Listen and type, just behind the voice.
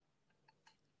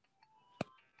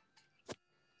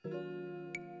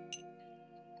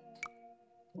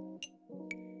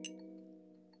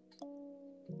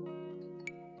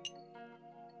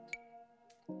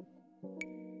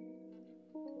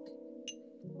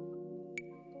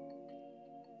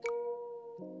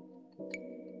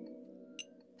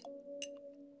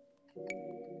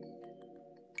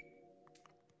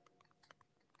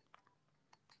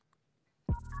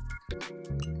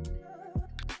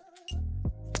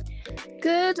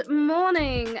Good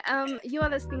morning. You are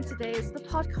listening to Days, the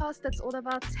podcast that's all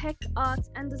about tech, art,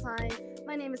 and design.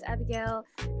 My name is Abigail,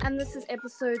 and this is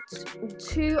episode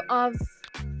 2 of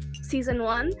season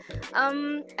 1.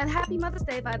 And happy Mother's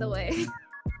Day, by the way.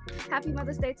 Happy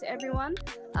Mother's Day to everyone.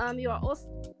 You are also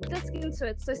let's get into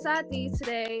it. So sadly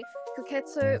today,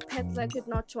 Koketso Petla could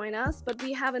not join us, but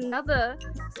we have another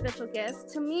special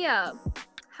guest, Tamia.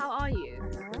 How are you?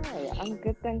 Hi, I'm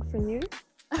good, thanks. And you?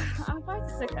 I'm quite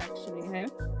sick actually, hey?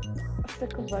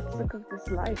 Sick of what? Sick of this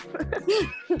life.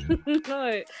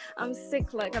 No, I'm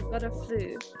sick, like I've got a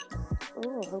flu.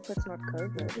 Oh, I hope it's not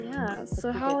COVID. Yeah,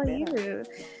 so Hope how are get better. you?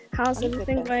 How's I'm good,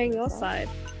 everything thanks. going your Yourself? side?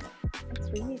 It's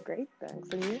really great, thanks.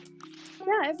 And you?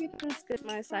 Yeah, everything's good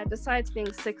my side, besides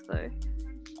being sick though.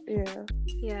 Yeah.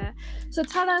 Yeah. So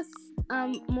tell us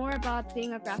more about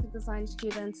being a graphic design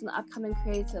student and upcoming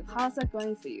creative. How's that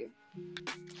going for you?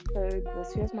 So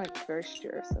this year's my first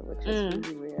year, so which is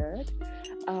really weird.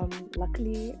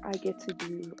 Luckily, I get to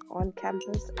do on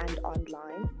campus and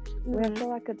online, where I feel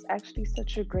like it's actually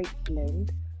such a great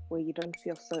blend where you don't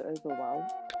feel so overwhelmed.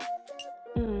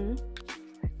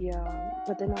 Yeah,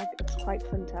 but then it's quite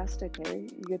fantastic, eh?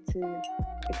 You get to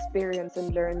experience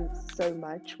and learn so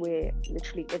much where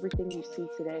literally everything you see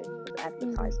today is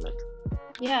advertisement.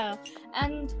 Yeah,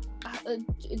 and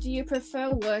do you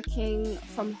prefer working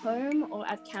from home or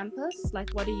at campus? Like,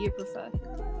 what do you prefer?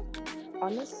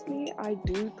 Honestly, I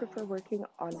do prefer working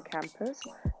on campus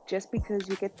just because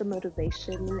you get the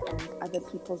motivation and other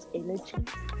people's energy.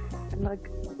 And like,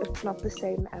 it's not the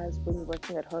same as when you're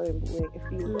working at home, where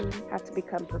if you have to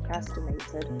become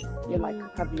procrastinated, you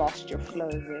like have lost your flow.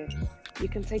 Where you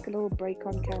can take a little break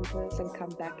on campus and come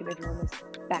back, and everyone is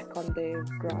back on their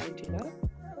grind. You know?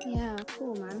 Yeah,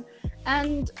 cool, man.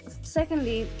 And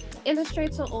secondly,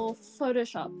 Illustrator or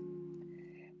Photoshop?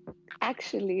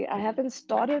 Actually, I haven't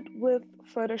started with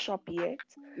Photoshop yet,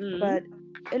 but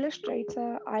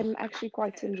Illustrator, I'm actually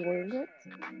quite enjoying it.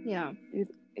 Yeah.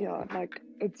 Yeah, like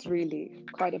it's really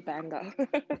quite a banger.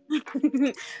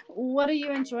 What are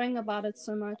you enjoying about it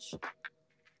so much?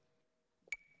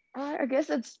 I guess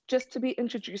it's just to be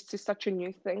introduced to such a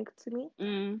new thing to me.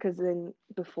 Because then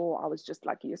before I was just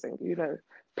like using,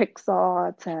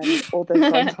 PixArt and all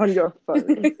those ones on your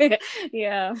phone.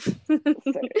 Yeah.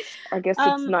 So I guess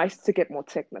it's nice to get more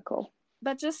technical.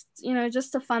 But just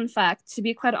a fun fact, to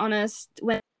be quite honest,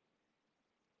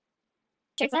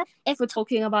 if we're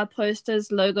talking about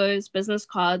posters, logos, business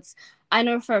cards, I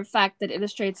know for a fact that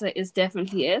Illustrator is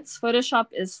definitely it. Photoshop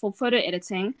is for photo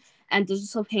editing and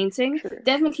digital painting. True.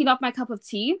 Definitely not my cup of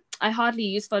tea. I hardly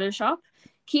use Photoshop.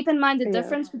 Keep in mind the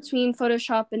difference between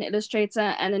Photoshop and Illustrator,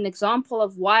 and an example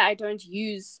of why I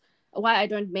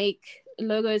don't make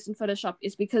logos in Photoshop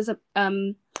is because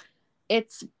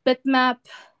it's bitmap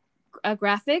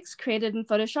graphics created in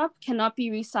Photoshop cannot be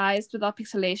resized without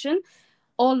pixelation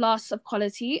or loss of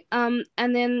quality. And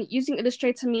then using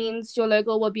Illustrator means your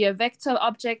logo will be a vector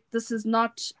object. This is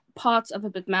not part of a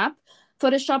bitmap.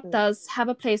 Photoshop does have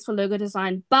a place for logo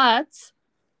design, but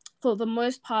for the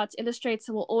most part,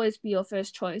 Illustrator will always be your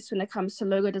first choice when it comes to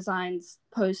logo designs,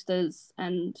 posters,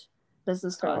 and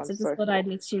business cards. I just thought I'd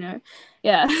let you know.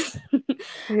 Yeah.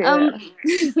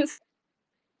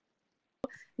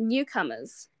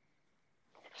 Newcomers.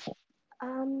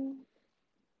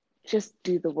 Just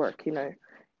do the work,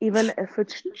 even if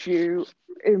it's due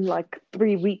in like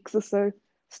 3 weeks or so.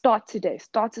 Start today.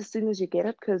 Start as soon as you get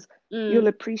it, because you'll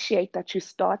appreciate that you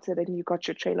started and you got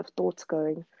your train of thoughts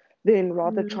going. Then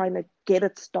rather trying to get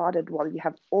it started while you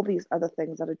have all these other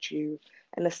things that are due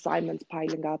and assignments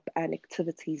piling up and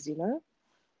activities,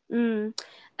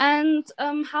 And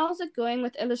how's it going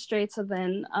with Illustrator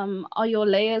then? Are your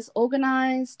layers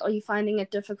organized? Are you finding it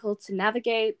difficult to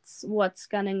navigate? What's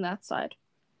gunning that side?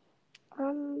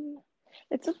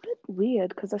 It's a bit weird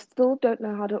because I still don't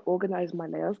know how to organize my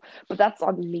layers, but that's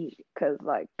on me because,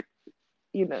 like,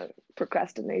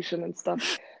 procrastination and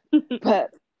stuff. But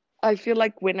I feel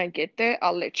like when I get there,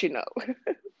 I'll let you know.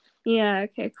 Yeah,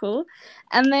 okay, cool.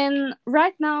 And then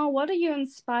right now, what are you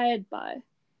inspired by?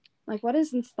 Like, what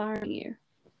is inspiring you?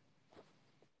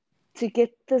 To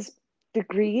get this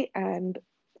degree and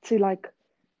to, like,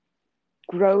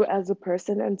 grow as a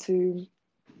person and to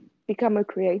become a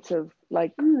creative.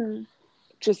 Like,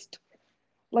 just,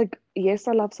 like, yes,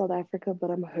 I love South Africa,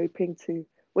 but I'm hoping to,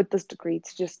 with this degree,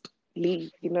 to just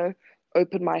leave,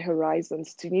 open my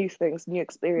horizons to new things, new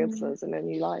experiences, and a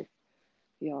new life.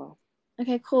 Yeah.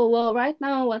 Okay, cool. Well, right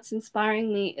now, what's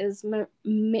inspiring me is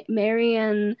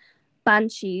Marian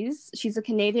Bunchies. She's a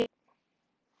Canadian.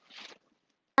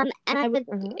 And I would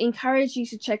encourage you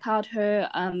to check out her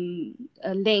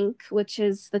link, which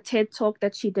is the TED talk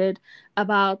that she did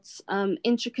about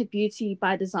intricate beauty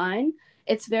by design.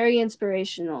 It's very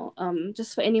inspirational.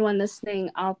 Just for anyone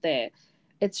listening out there,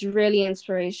 it's really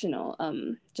inspirational.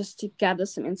 Just to gather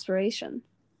some inspiration.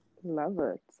 Love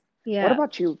it. What Yeah.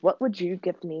 about you? What would you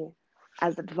give me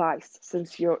as advice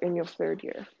since you're in your third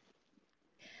year?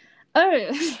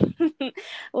 Oh,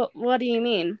 what do you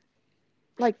mean?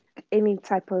 Like any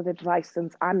type of advice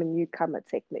since I'm a newcomer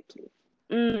technically.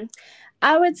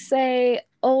 I would say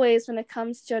always when it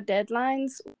comes to your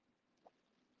deadlines,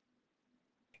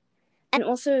 and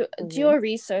also do Mm-hmm. your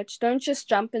research. Don't just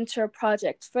jump into a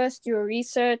project. First, do your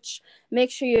research.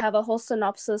 Make sure you have a whole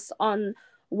synopsis on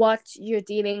what you're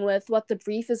dealing with, what the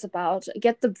brief is about.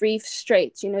 Get the brief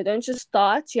straight. Don't just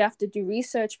start. You have to do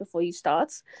research before you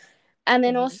start. And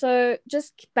then Mm-hmm. also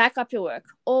just back up your work.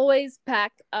 Always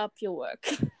back up your work.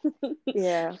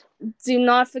 Yeah. Do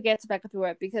not forget to back up your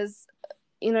work because,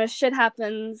 shit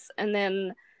happens and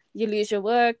then you lose your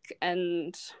work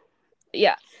and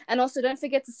yeah. And also don't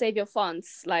forget to save your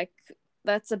fonts. Like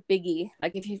that's a biggie.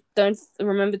 Like if you don't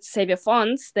remember to save your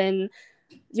fonts, then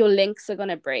your links are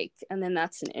gonna break and then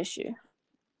that's an issue.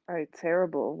 Oh,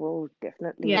 terrible. We'll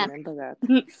definitely Yeah. remember that.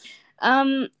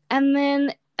 And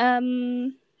then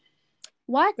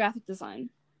why graphic design?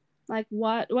 Like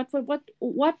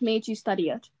what made you study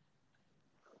it?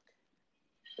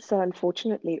 So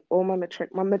unfortunately, all my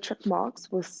matric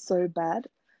marks were so bad,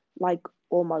 like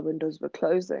all my windows were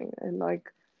closing, and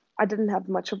like I didn't have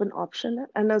much of an option.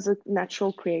 And as a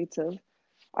natural creative,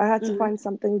 I had to Mm. find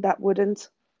something that wouldn't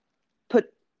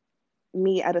put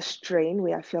me at a strain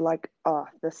where I feel like, oh,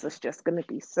 this is just going to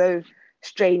be so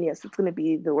strenuous. It's going to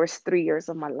be the worst 3 years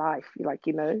of my life. Like.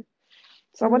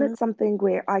 So I Mm. wanted something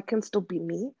where I can still be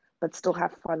me, but still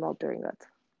have fun while doing it.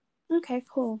 Okay,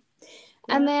 cool.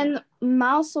 And Yeah, then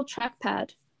mouse or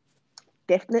trackpad?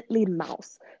 definitely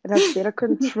mouse. It has better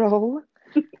control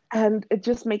and it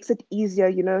just makes it easier.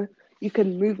 You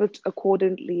can move it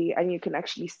accordingly and you can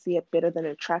actually see it better than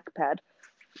a trackpad,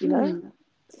 you know? Hmm.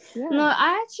 No, Yeah.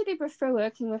 I actually prefer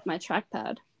working with my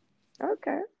trackpad.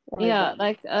 Okay. Why is Yeah, that?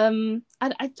 like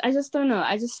I just don't know.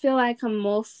 I just feel like I'm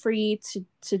more free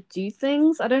to do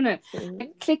things. I don't know. Mhm.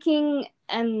 Like clicking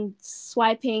and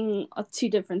swiping are two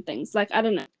different things. Like I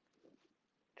don't know.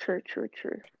 True, true,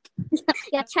 true.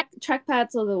 Yeah,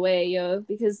 trackpads are the way, yo,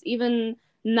 because even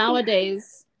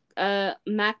nowadays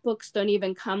MacBooks don't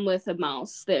even come with a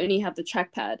mouse. They only have the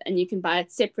trackpad and you can buy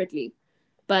it separately.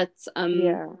 But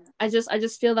Yeah. I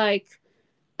just feel like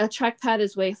a trackpad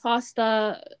is way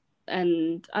faster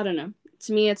and I don't know.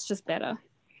 To me it's just better.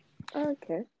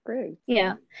 Okay, great.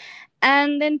 Yeah.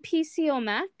 And then PC or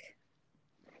Mac?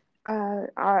 Uh,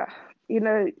 uh,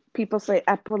 people say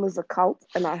Apple is a cult,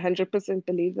 and I 100%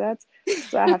 believe that.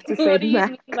 So I have to say What do you Mac.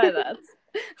 mean by that?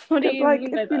 What do Because, you like,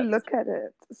 mean if by you that? look at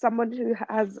it, someone who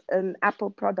has an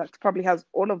Apple product probably has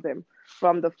all of them,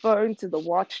 from the phone to the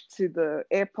watch to the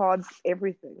AirPods,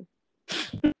 everything.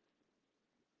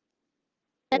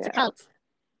 That's a Yeah, cult.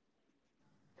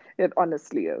 it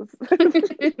honestly is.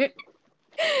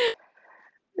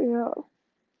 Yeah.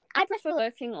 I prefer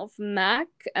working off Mac,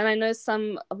 and I know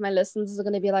some of my listeners are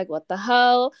going to be like, "What the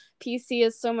hell? PC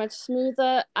is so much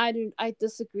smoother." I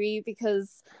disagree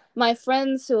because my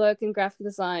friends who work in graphic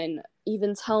design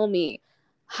even tell me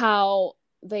how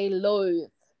they loathe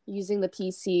using the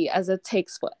PC as it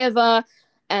takes forever,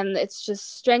 and it's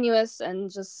just strenuous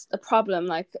and just a problem.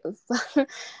 Like,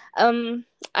 um,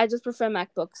 I just prefer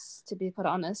MacBooks to be quite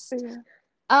honest. Yeah.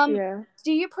 Um, Yeah.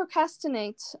 do you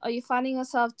procrastinate? Are you finding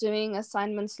yourself doing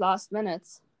assignments last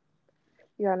minute?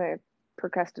 Yeah, no,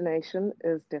 procrastination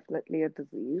is definitely a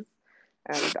disease,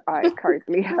 and I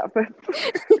currently have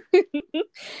it.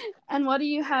 And what do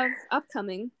you have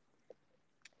upcoming?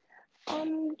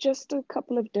 Just a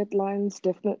couple of deadlines,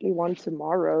 definitely one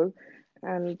tomorrow,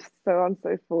 and so on and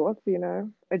so forth.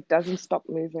 It doesn't stop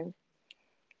moving.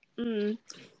 Mm.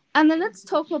 And then let's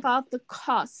talk about the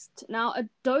cost. Now,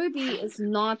 Adobe is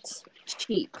not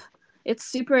cheap. It's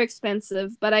super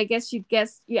expensive, but I guess you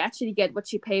actually get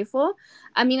what you pay for.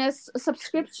 I mean, a True.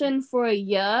 subscription for a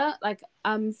year, like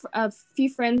a few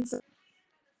friends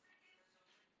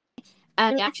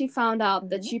and we actually found out Hmm.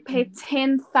 that you pay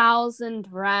 10,000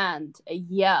 rand a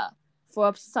year for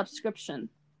a subscription.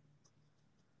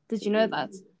 Did you know that?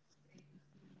 Jeez.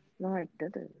 No, I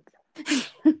didn't.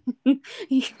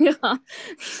 Yeah.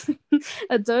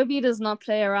 Adobe does not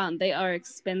play around. They are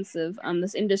expensive.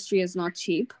 This industry is not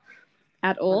cheap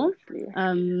at all. Honestly.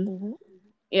 Um, Hmm.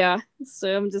 yeah.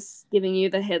 So I'm just giving you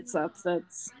the heads up that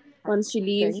once you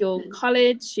leave Thank your you.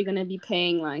 college, you're gonna be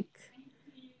paying like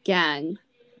gang.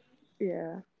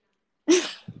 Yeah.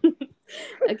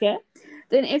 Okay.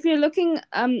 Then if you're looking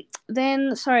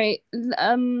then sorry,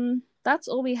 that's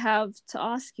all we have to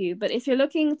ask you. But if you're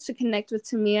looking to connect with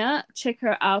Tamia, check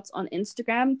her out on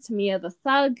Instagram, Tamia the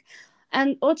Thug,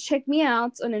 and or check me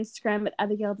out on Instagram at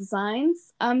Abigail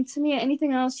Designs. Tamia,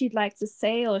 anything else you'd like to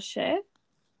say or share?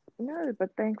 No, but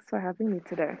thanks for having me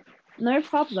today. No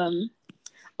problem.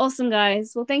 Awesome,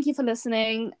 guys. Well, thank you for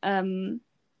listening.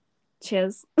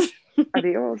 Cheers.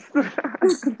 Adios.